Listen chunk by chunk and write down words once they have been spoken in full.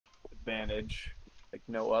advantage like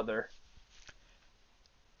no other.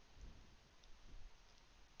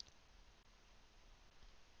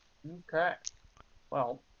 Okay.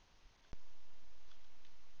 Well,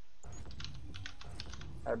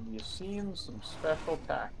 have you seen some special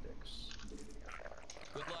tactics?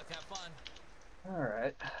 Good luck, have fun. All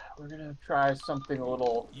right, we're gonna try something a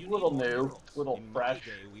little new, little fresh.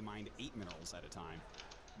 In my day, we mined 8 minerals at a time.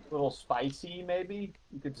 Little spicy, maybe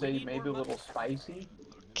you could say, maybe a little spicy.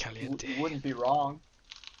 Caliente. You wouldn't be wrong.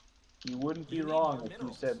 You wouldn't be wrong if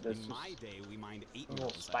you said this In my is day, we mined 8 a little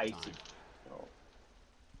minerals at a spicy. time. So,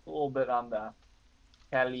 a little bit on the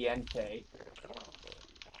caliente.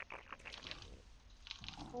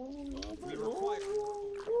 We require a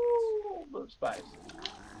little bit spicy.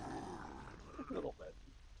 A little bit.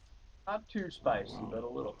 Not too spicy, but a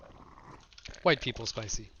little bit. White people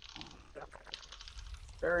spicy.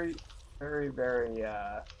 Very, very, very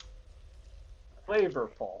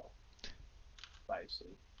flavorful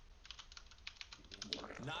spicy.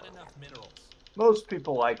 Not enough minerals. Most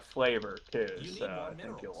people like flavor too, You need so more I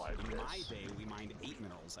think you'll like In my this. day, we mined 8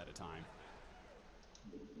 minerals at a time.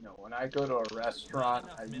 You know, when I go to a restaurant,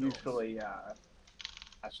 I usually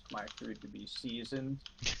ask my food to be seasoned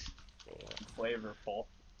and flavorful,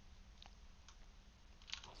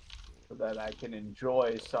 so that I can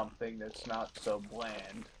enjoy something that's not so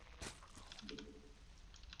bland.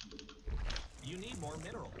 You need more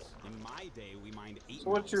minerals. In my day, we mined 8 So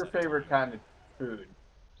what's your minerals at a favorite time. kind of food?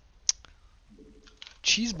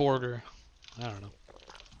 Cheeseburger. I don't know.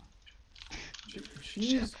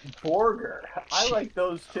 Cheeseburger. I like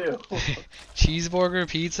those too. Cheeseburger,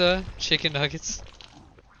 pizza, chicken nuggets.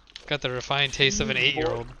 Got the refined taste of an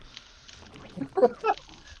 8-year-old.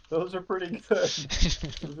 Those are pretty good.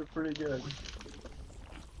 Those are pretty good.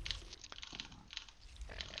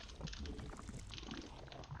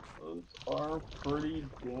 Those are pretty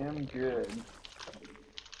damn good.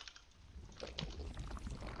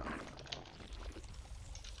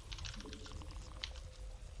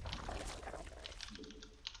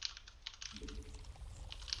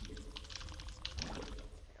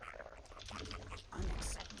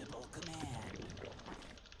 Unacceptable command.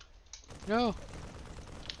 No.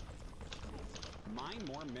 Mine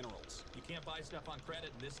more minerals. You can't buy stuff on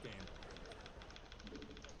credit in this game.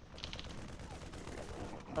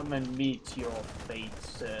 Come and meet your fate,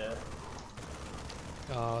 sir.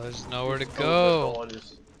 Oh, there's nowhere to go.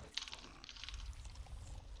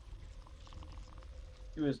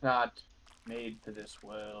 He was not made for this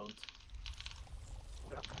world.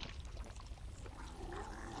 That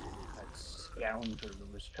scoundrel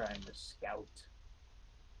was trying to scout.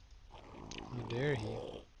 How dare he?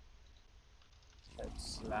 That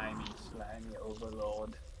slimy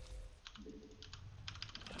overlord.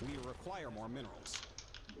 We require more minerals.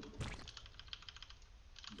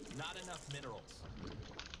 Not enough minerals.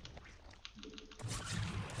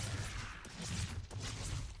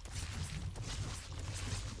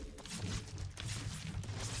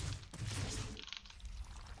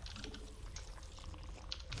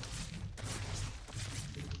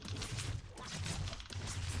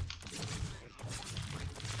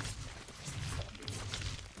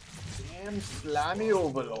 Damn slimy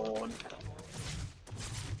overlord.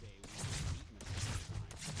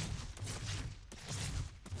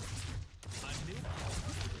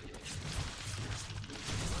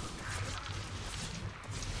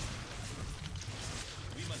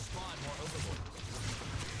 We must spawn more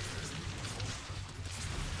overlords.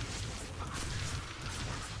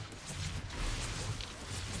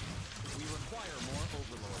 We require more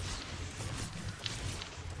overlords.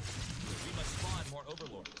 We must spawn more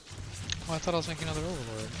overlords. Oh, I thought I was making another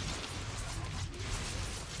overlord.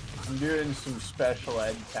 I'm doing some special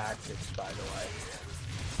ed tactics, by the way.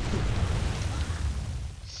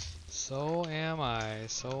 So am I.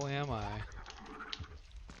 So am I.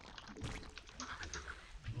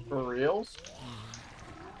 For reals?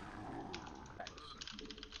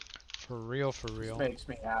 For real, for real. This makes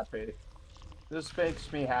me happy. This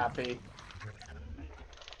makes me happy.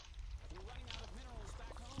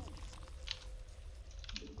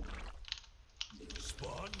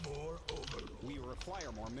 Spawn more overlords. We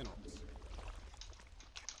require more minerals.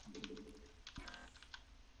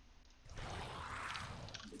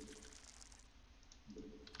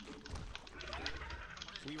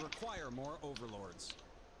 We require more overlords.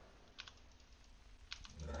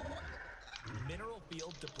 Mineral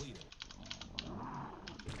field depleted.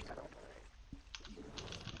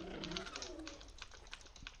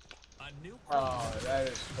 A new Oh, that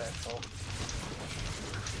is special.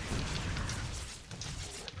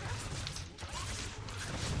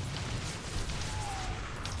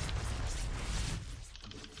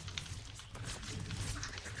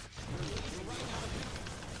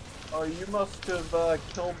 Oh, you must have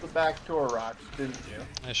killed the backdoor rocks, didn't you?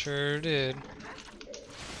 I sure did.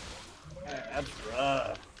 Man, that's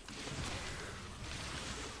rough.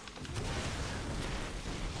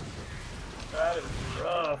 That is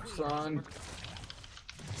rough, son.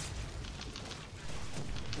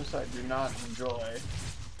 This I do not enjoy.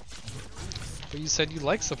 But you said you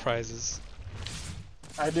like surprises.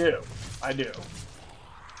 I do. I do.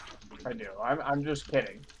 I do. I'm just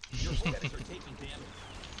kidding. Just kidding. You're taking damage.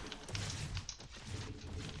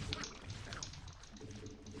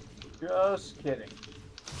 Just kidding.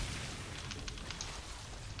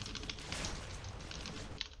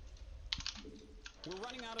 We're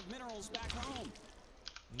running out of minerals back home.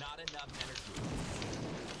 Not enough energy.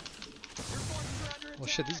 Your forces are under attack. Well,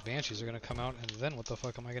 shit, these banshees are gonna come out, and then what the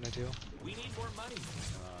fuck am I gonna do? We need more money.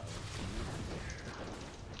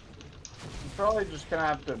 I'm probably just gonna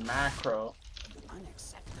have to macro.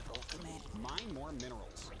 Unacceptable command. Mine more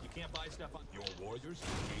minerals. You can't buy stuff on your warriors.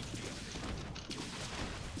 Engage the enemy.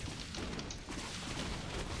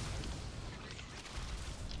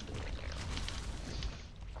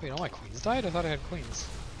 Wait, all my queens died? I thought I had queens.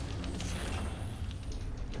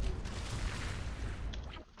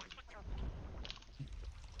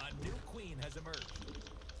 A new queen has emerged.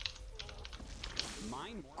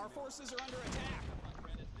 Mine more. Our forces are under attack.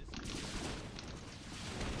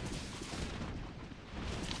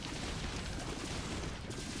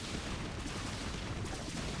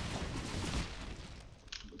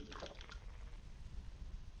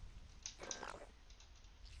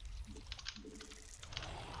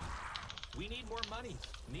 We need more money.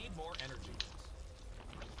 Need more energy.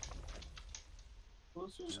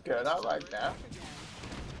 This is good. I like that.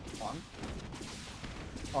 Fun.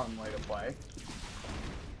 Fun way to play.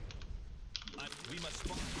 We must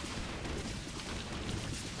spawn.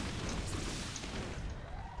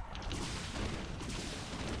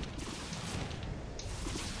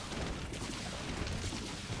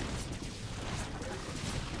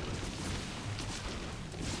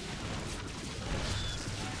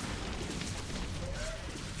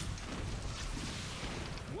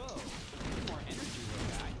 Whoa. Need more energy, little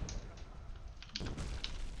guy.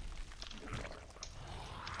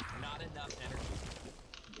 Not enough energy.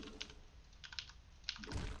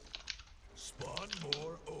 Spawn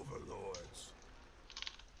more overlords.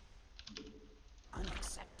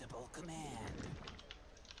 Unacceptable command.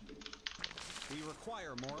 We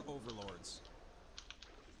require more overlords.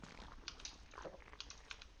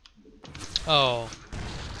 Oh.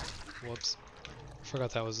 Whoops.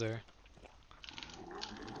 Forgot that was there.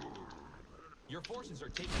 Your forces are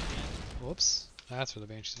taking damage. Whoops. That's where the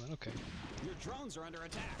banshees went. Okay. Your drones are under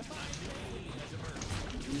attack. A new queen has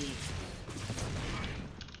emerged.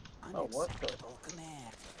 Oh, what the? Unacceptable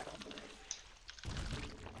command.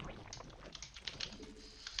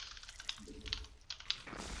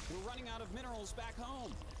 We're running out of minerals back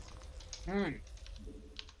home. Hmm.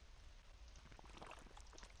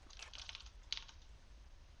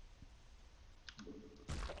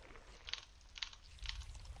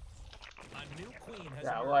 A new queen has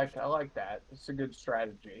Yeah, emerged. I like that. It's a good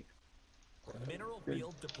strategy. Mineral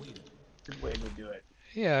field depleted. Good way to do it.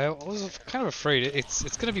 Yeah, I was kind of afraid.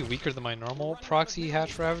 It's gonna be weaker than my normal proxy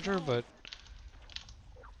hatch ravager, but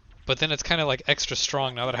then it's kind of like extra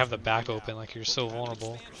strong now that I have the back open. Like you're so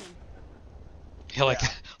vulnerable. Expansion. Yeah, like Yeah.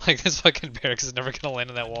 like this fucking barracks is never gonna land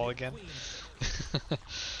in that wall again. Queen.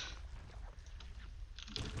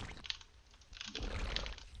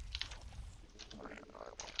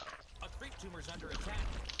 A creep tumor's under attack.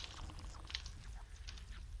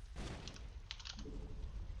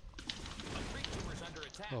 A creep tumor's under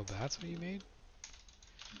attack. Oh, that's what you made?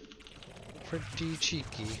 Pretty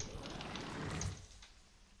cheeky.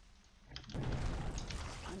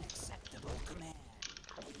 Unacceptable command.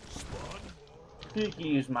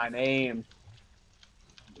 Cheeky is my name.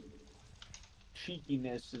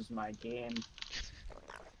 Cheekiness is my game.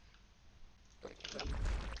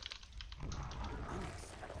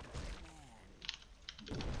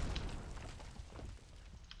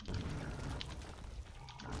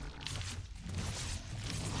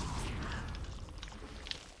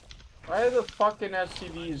 Why do the fucking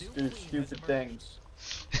SCVs do stupid things?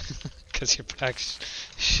 Because your back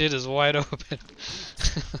shit is wide open.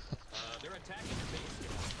 They're attacking your base.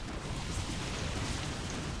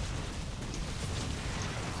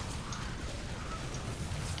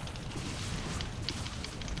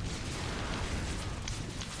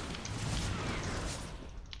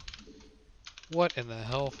 What in the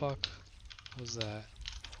hell, fuck? Was that?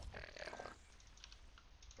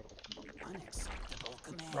 Unacceptable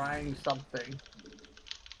command. Trying something.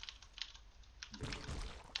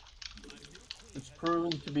 It's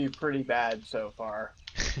proven to be pretty bad so far.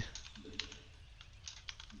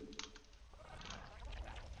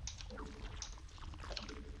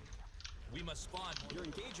 We must spawn. You're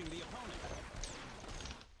engaging the opponent.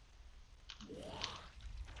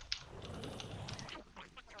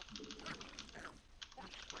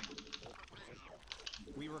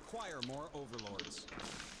 We require more overlords.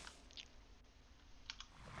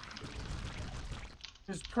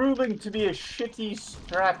 It's proving to be a shitty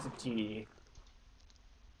strategy.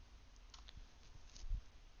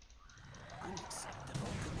 Unacceptable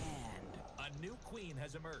command. A new queen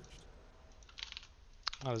has emerged.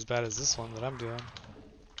 Not as bad as this one that I'm doing.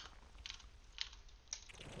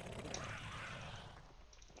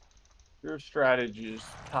 Your strategy is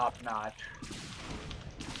top notch.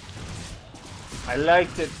 I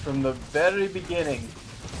liked it from the very beginning.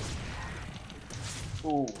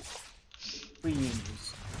 Ooh.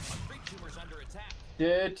 Queens. A creep tumor's under attack.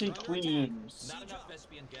 Dirty queens. Not enough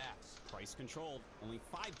Vespian gas. Price controlled. Only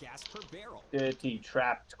 5 gas per barrel. Dirty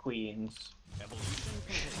trapped queens. Evolution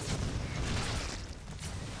complete.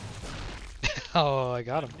 Oh, I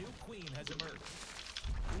got him. A new queen has emerged.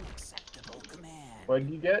 Unacceptable command. What did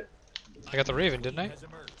you get? I got the Raven, didn't I? Has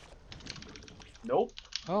emerged. Nope.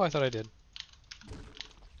 Oh, I thought I did.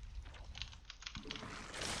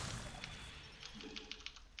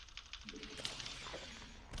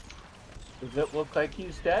 Does it look like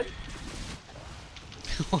he's dead?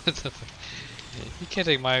 What the fuck? You can't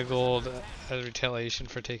take my gold as retaliation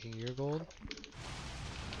for taking your gold.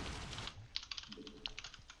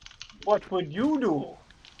 What would you do,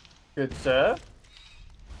 good sir?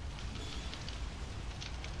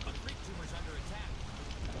 A creep tumor's under attack.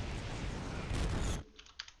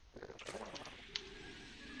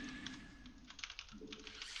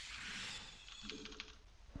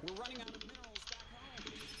 We're running out of minerals back home.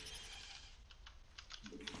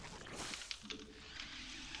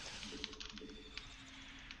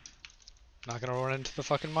 Not gonna run into the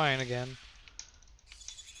fucking mine again.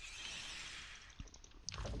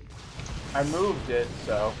 I moved it,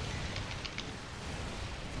 so.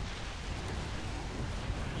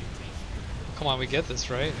 Come on, we get this,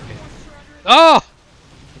 right? Okay. Oh! I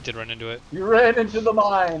did run into it. You ran into the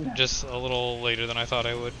mine! Just a little later than I thought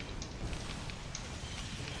I would.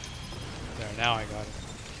 There, now I got it.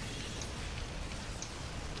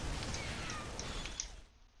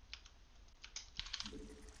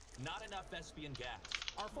 Not enough Vespian gas.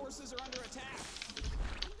 Our forces are under attack.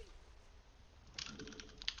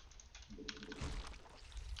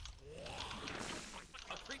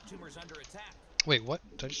 A creep tumor's under attack. Wait, what?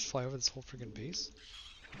 Did I just fly over this whole freaking base?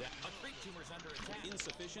 A creep tumor's under attack.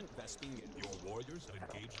 Insufficient Vespian gas. Your warriors have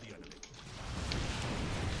engaged the enemy.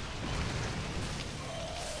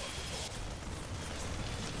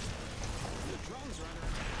 The drones are under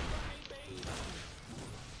attack.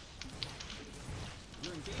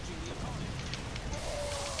 You're engaging the opponent.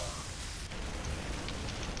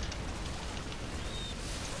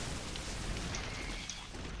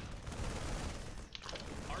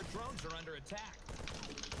 Our drones are under attack.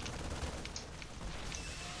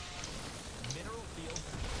 Mineral field.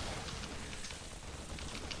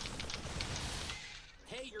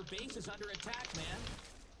 Hey, your base is under attack, man.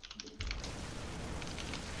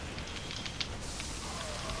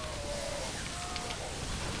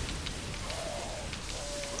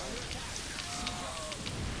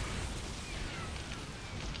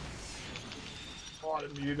 A lot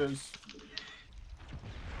of mutas.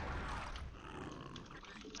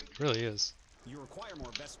 Really is. You require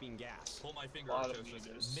more Vespian gas. Pull my finger, Lot of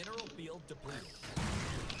Radhuset. mutas. Mineral field depleted.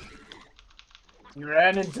 You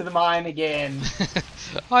ran into the mine again.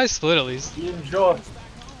 I split at least. He enjoys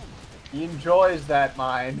that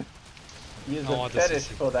mine. He is I a want this to fetish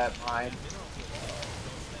see. for that mine.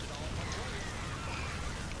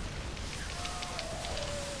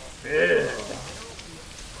 Good.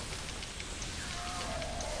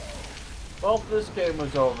 Well, this game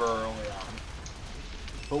was over early on.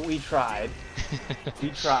 But we tried. We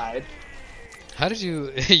tried. How did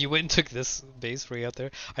you... you went and took this base way out there?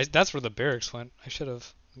 That's where the barracks went. I should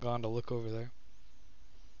have gone to look over there.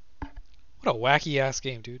 What a wacky ass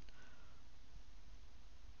game, dude.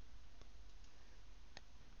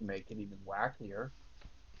 Make it even wackier.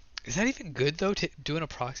 Is that even good though, doing a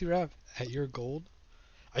proxy wrap at your gold?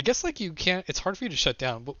 I guess like you can't... It's hard for you to shut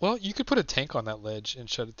down. But, well, you could put a tank on that ledge and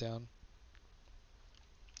shut it down.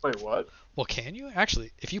 Wait, what? Well, can you? Actually,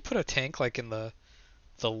 if you put a tank like in the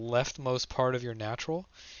leftmost part of your natural,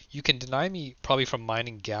 you can deny me probably from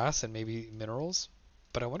mining gas and maybe minerals,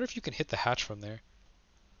 but I wonder if you can hit the hatch from there.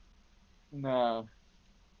 No.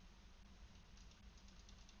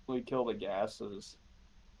 We kill the gases.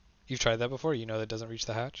 You've tried that before? You know that doesn't reach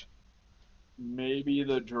the hatch? Maybe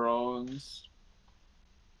the drones.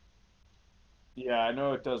 Yeah, I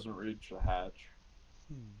know it doesn't reach the hatch.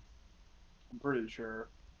 Hmm. I'm pretty sure.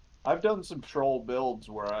 I've done some troll builds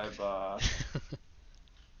where I've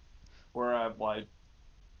like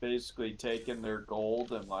basically taken their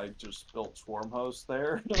gold and like just built swarm hosts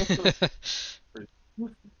there. I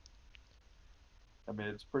mean,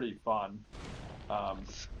 it's pretty fun.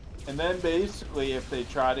 And then basically, if they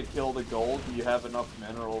try to kill the gold, you have enough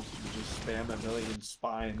minerals to just spam a million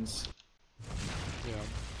spines. Yeah.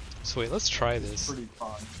 So wait, let's try It's this. pretty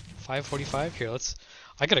fun. 5:45 here.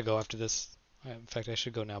 I gotta go after this. In fact, I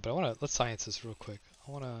should go now. But let's science this real quick.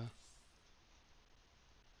 I wanna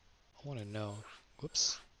know.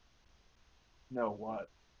 Whoops. No, what?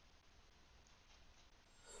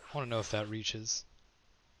 I wanna know if that reaches.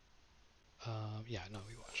 Yeah, no,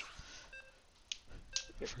 we watch.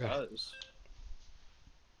 It Forgot. does.